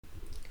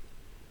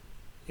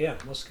Ja,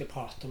 nå skal jeg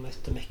prate om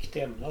et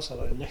mektig emne, altså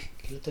det er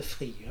nøkkelen til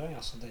frigjøring,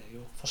 altså det er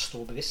jo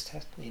forstå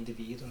bevisstheten,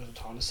 individet og det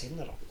totale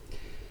sinnet da.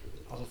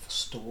 Altså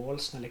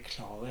forståelsen eller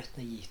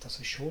klarheten er gitt av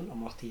seg selv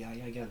om at jeg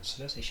er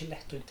grenseløs. Det er ikke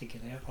lett å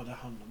integrere, og det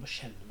handler om å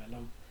kjenne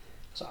mellom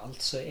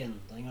alt som er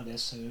endring av det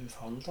som er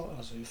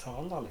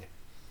uforanderlig.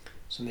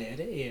 Som er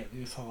det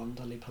evig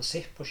uforanderlige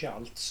prinsipp, og ikke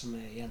alt som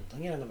er i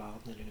endring i denne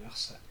verden eller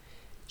universet.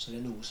 Så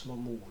det er noe som må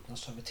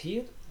modnes over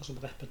tid, og som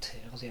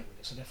repeteres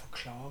jevnlig. Så det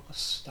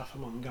forklares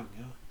derfor mange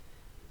ganger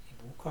i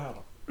boka her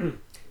da.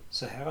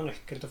 Så her er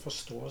nøkkelen til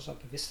forståelse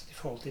av bevissthet i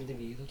forhold til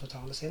individet og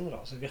totale sinnet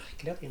da. Så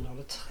virkelighet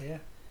inneholder 3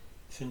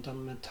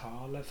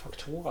 fundamentale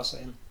faktorer,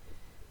 altså en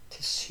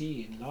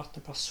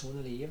tilsynelatende person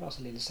i livet,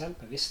 altså lille selv,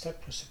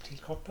 bevissthet pluss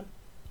subtilkroppen.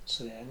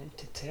 Så det er en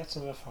entitet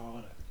som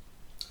erfarer det,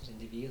 altså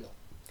individer.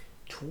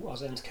 2,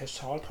 altså en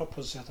kausalkropp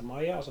produsert av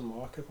Maya, altså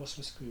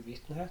makrokosmisk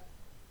uvitenhet,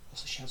 og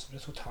så kjent som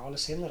det totale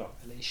sinnet da,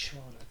 eller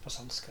Ishvara på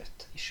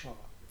sanskrit,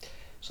 Ishvara.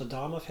 Så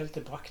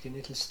dharmafeltet er brakt inn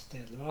i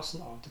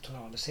tilstedeværelsen av det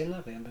totale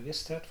sinnet, ren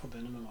bevissthet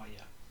forbundet med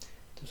Maya.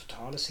 Det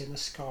totale sinnet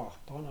er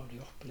skaperen av de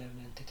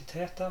opplevende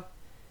entiteter,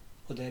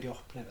 og det de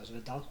opplever. Så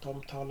Vedanta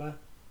omtaler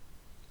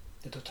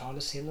det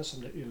totale sinnet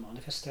som det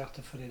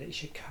umanifesterte, fordi det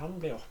ikke kan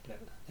bli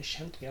opplevd. Det er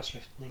kjent via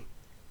slutning.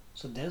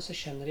 Så den som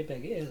kjenner de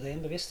begge er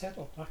ren bevissthet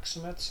og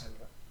oppmerksomhet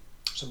selve.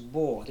 Så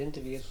både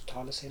individet og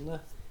totale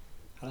sinnet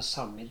har den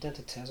samme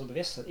identitet som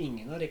bevissthet.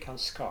 Ingen av de kan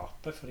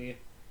skape, fordi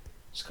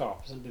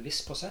skapes en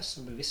bevisst prosess.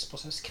 En bevisst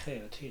prosess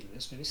krever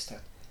tydeligvis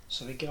bevissthet.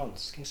 Så ved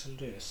gransking så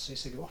løser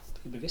de seg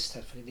opp i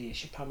bevissthet, fordi de er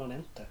ikke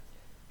permanente.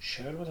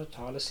 Selv om det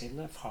totale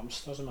sinnet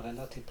framstår som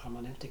relativt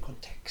permanent i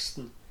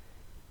konteksten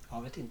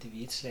av et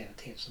individs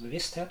levetid. Så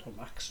bevissthet og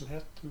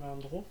oppmerksomhet med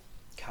andre ord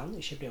kan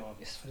ikke bli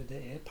avvist, fordi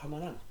det er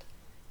permanent.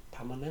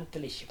 Permanent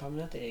eller ikke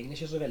permanent er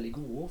egentlig ikke så veldig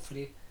gode ord,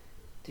 fordi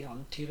de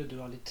antyder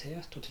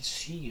dualitet og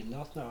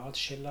tilsynelatende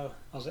atskiller,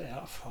 altså er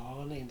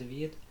erfarende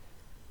individ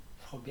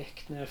fra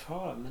objektene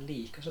erfarer, men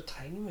like så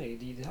trenger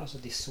vi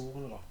disse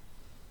ordene da,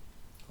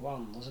 og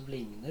andre som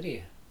ligner de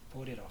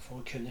på de da,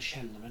 for å kunne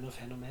kjenne mellom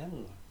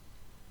fenomenene.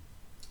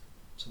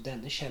 Så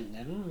denne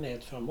kjenneevnen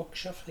medfører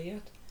moksha,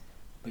 frihet,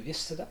 og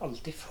bevissthet er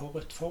alltid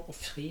forut for og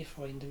fri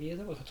for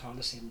individet og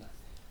totale sinnet,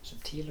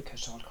 subtil og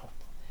kausal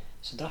kropp.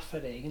 Så derfor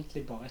er det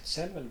egentlig bare et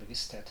selv eller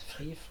bevissthet,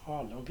 fri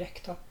fra alle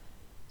objekter,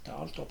 der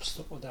alt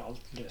oppstår og der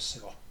alt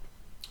løser opp.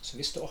 Så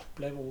hvis du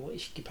opplever ordet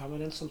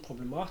ikke-permanent som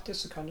problematisk,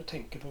 så kan du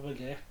tenke på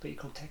begrepet i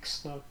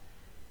konteksten av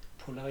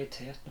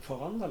polariteten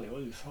foranderlig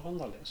og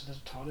uforanderlig. Så det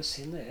totale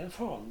sinnet er en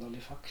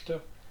foranderlig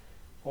faktor,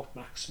 og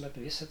oppmerksomhet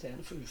bevissthet er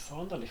en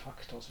uforanderlig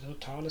faktor. Så det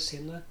totale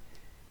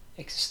sinnet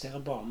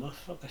eksisterer bare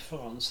med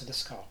referanse til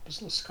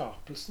skapelsen, og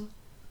skapelsen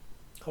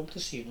kommer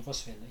til syne og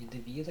forsvinner.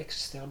 Individet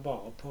eksisterer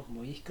bare på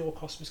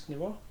mikrokosmisk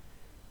nivå,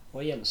 og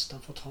er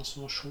gjenstand for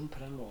transformasjon på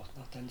den måten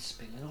at den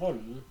spiller en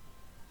rolle,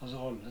 altså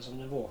rolle som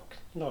den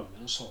våkne,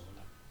 den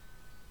sovende.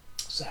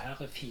 Så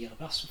her er 4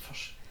 vers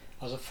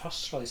som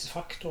fastslår disse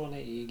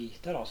faktorene i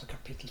Gita, altså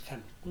kapittel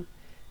 15,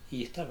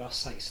 Gita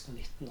vers 16 og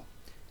 19.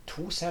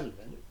 2 selv,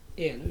 den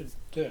ene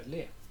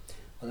udødelige,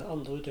 og den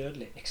andre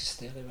udødelige,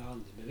 eksisterer i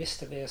hverandre. De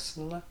bevisste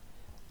vesenene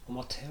og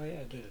materie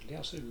er dødelige,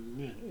 altså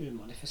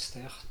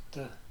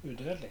umanifesterte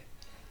udødelige,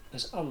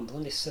 mens andre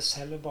enn disse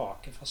selv er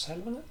bake fra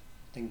selvene,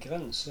 den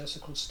grenseløse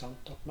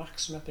konstante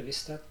oppmerksomhet,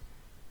 bevissthet,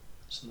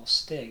 som har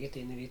steget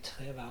inn i de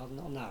 3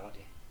 verdener og nærer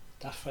de.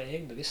 Derfor er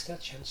jeg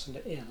bevissthet kjent som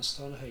det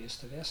enestående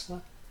høyeste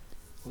vesenet,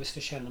 og hvis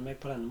du kjenner meg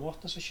på denne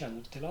måten, så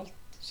kjenner du til alt,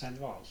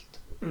 selv og alt.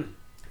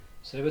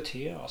 Så det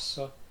betyr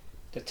altså,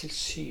 det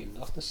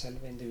tilsynelatende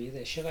selve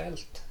individet er ikke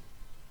reelt,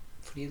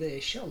 fordi det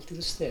er ikke alltid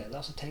til stede,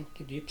 altså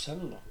tenk i dyp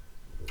søvn nå,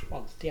 og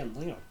alltid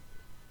endringer.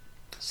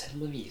 Selv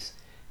om det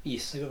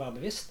viser seg å være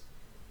bevisst,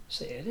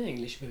 så er det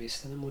egentlig ikke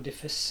bevisst. Den er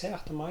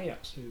modifisert av Maya,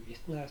 altså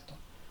uvitenheter,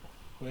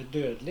 og er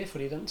dødelig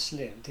fordi dens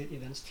levetid i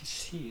dens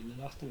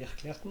tilsynelatende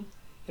virkeligheten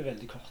er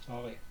veldig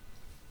kortvarig.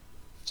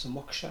 Så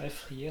moksha er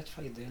frihet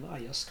fra ideen av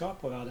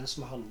eierskap, og være den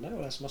som handler,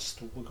 og den som har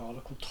stor grad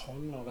av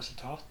kontroll over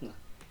resultatene.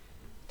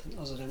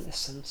 Den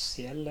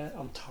essensielle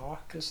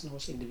antakelsen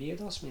hos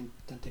individer som er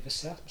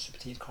identifisert med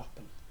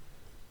subtilkroppen.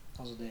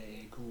 Altså det er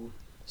ego,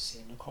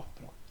 sinn og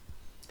kropp da.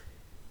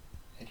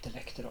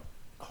 Intellektet da.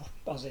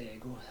 Kropp, altså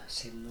ego,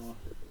 sinn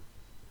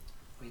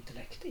og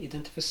intellekt.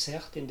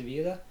 Identifisert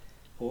individet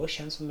og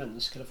kjent som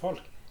menneske eller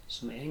folk,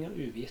 som en gang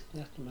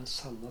uvitenheten med en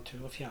sann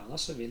natur og fjerner,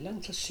 så vil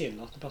en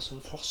tilsynelatende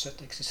person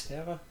fortsette å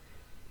eksistere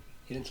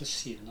i den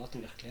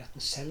tilsynelatende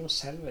virkeligheten, selv om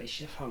selve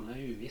ikke er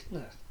fanget i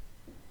uvitenhet.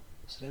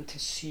 Så den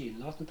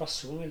tilsynelatende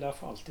person vil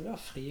derfor alltid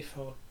være fri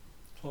for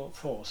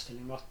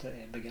forestilling om at det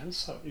er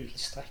begrenset,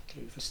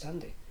 utilstrekkelig,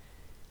 ufullstendig.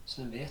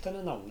 Så den vet at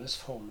den navnes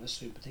formløs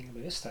ubetinget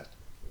bevissthet.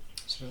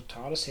 Så det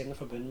totale sinnet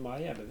forbundet med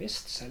Maya er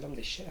bevisst, selv om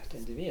det ikke er et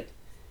individ.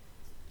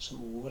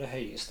 Som ordet det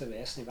høyeste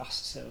vesen i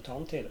verset ser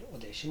ut til,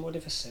 og det er ikke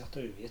modifisert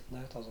av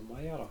uvitenhet, altså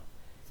Maya da.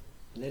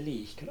 Men det er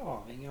likevel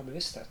avhengig av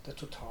bevissthet. Det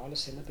totale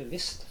sinnet er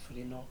bevisst,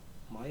 fordi når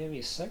Maya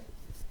viser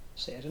seg,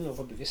 så er det noe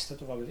for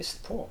bevissthet å være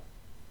bevisst på.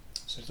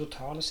 Så det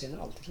totale sinnet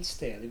er alltid til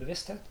stede i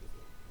bevissthet,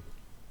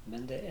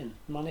 Men det er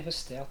enten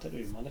manifestert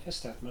eller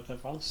umanifestert med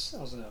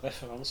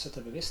referanse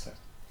til bevissthet.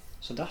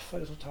 Så derfor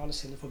er det totale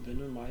sinnet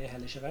forbundet med meg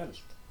heller ikke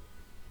reelt.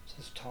 Så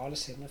det totale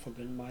sinnet er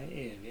forbundet med meg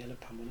evig eller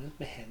permanent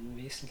med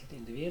henvisning til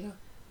individet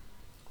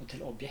og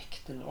til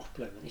objektene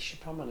opplever, men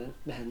ikke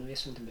permanent med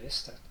henvisning til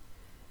bevissthet.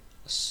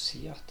 Å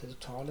si at det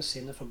totale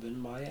sinnet forbundet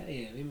med meg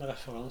evig med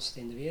referanse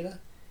til individet,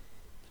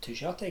 betyr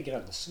ikke at det er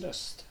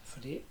grenseløst,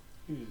 fordi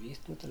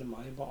uvitenhet eller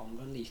meg bare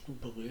angår en liten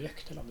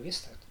brøkdel av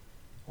bevissthet,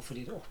 og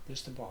fordi det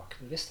opplyser tilbake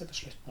til bevissthet på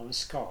slutten av en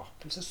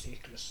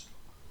skapelsessyklus.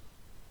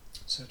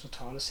 Så det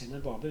totale sinnet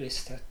er bare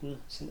bevisstheten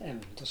sin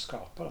evne til å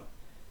skape det.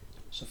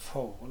 Så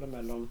forholdet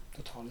mellom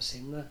totale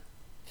sinnet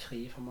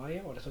fri fra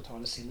meg og det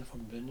totale sinnet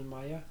forbundet med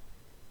meg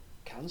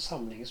kan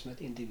sammenlignes med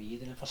et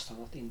individ i den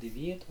forstand at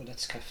individ og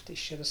dets krefter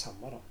ikke er det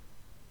samme da.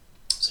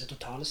 Så det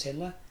totale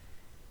sinnet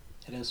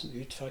er den som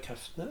utfører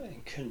kreftene.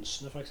 En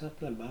kunstner for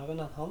eksempel er mer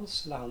enn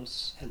hans eller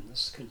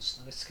hennes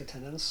kunstneriske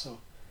tendenser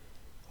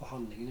og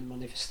handlingene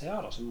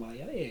manifesterer da, så meg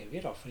er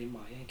evig da, fordi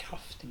meg er en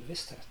kraftig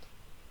bevissthet.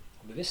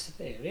 Og bevissthet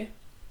er evig.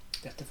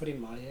 Dette fordi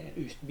meg er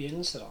uten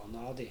begynnelse da,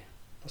 nadi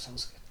på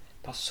sanskrit.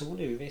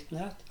 Personlig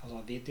uvitenhet,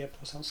 altså vidya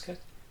på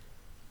sanskrit,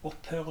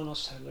 opphører når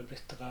selv er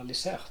blitt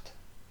realisert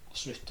og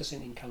slutter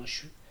sin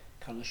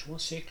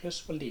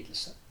inkarnasjonssyklus og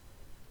lidelse.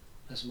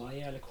 Mens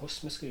maya eller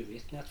kosmisk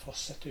uvitenhet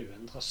fortsetter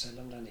uendret selv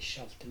om den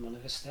ikke alltid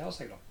manifesterer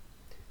seg da.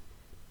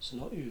 Så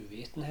når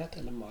uvitenhet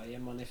eller maya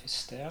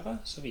manifesterer,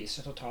 så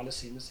viser totale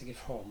sinnet seg i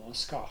form av en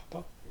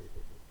skaper,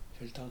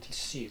 fulgt av en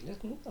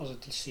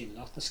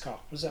tilsynelatende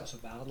skapelse, altså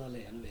verden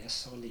alene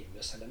veser og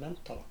livløse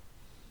elementer da.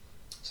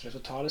 Så det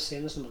totale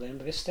sinnet som ren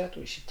bevissthet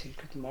og ikke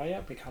tilknyttet maya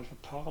blir kalt for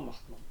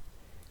paramatman.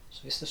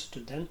 Så hvis det er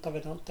student av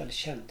Vedanta eller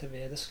kjente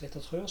vedisk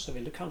litteratur, så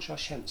vil du kanskje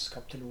ha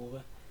kjennskap til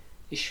ordet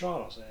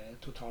Ishvara, altså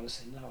det totale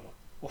sinnet her da.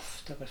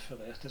 Ofte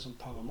referert til som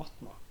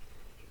paramatma,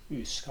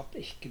 uskapt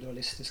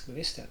ikke-dualistisk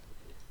bevissthet.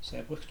 Så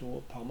jeg har brukt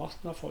ordet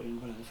paramatma for å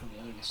unngå denne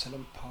forvirringen. Selv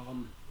om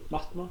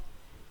paramatma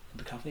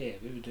blir kalt for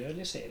evig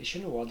udødelig, så er det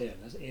ikke noe av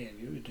delene.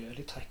 Evig og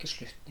udødelig trekker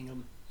slutning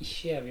om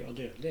ikke evig og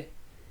dødelig.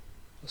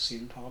 Og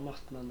siden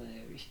paramatman er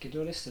jo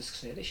ikke-dualistisk,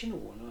 så er det ikke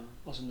noe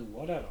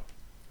av det da.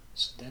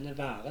 Så den er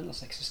væren,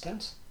 altså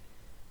eksistens.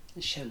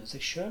 Den kjenner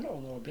seg selv,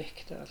 og når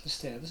objektet er til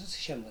stede, så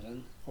kjenner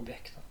den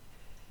objektet.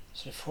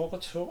 Så det er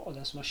forut for, og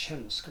den som har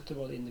kjennskap til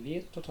både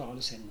individ og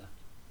totale sinne.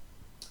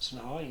 Så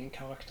den har ingen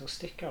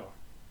karakteristikker da.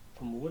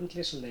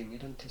 Formodentlig så lenge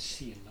den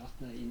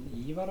tilsynelatende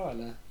inniver da,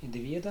 eller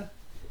individet,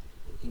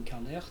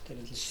 inkarnert i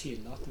den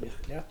tilsynelatende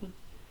virkeligheten,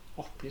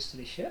 opplyser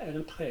det ikke, er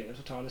den preget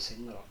totale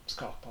sinne da,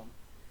 skaperen.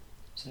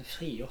 Så den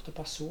frigjorte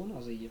person,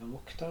 altså Jiva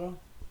Mukta da,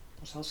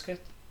 på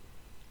sanskrit,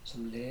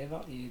 som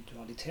lever i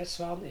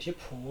dualitetsverden, er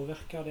ikke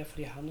påvirket av det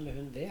fordi han eller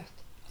hun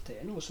vet at det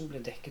er noe som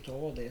blir dekket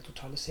over det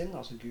totale sinnet,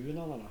 altså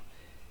gudene da,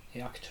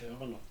 er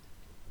aktørene.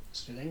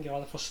 Så i den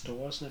grad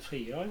forståelsen er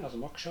frigjøring, altså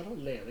moksha da,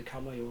 leder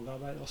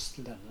karma-yoga-arbeid oss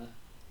til denne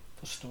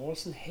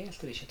forståelsen helt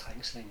til det ikke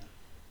trengs lenger,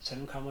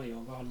 selv om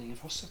karma-yoga-holdningen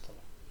fortsetter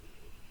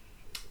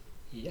da.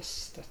 Yes,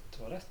 dette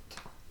var det.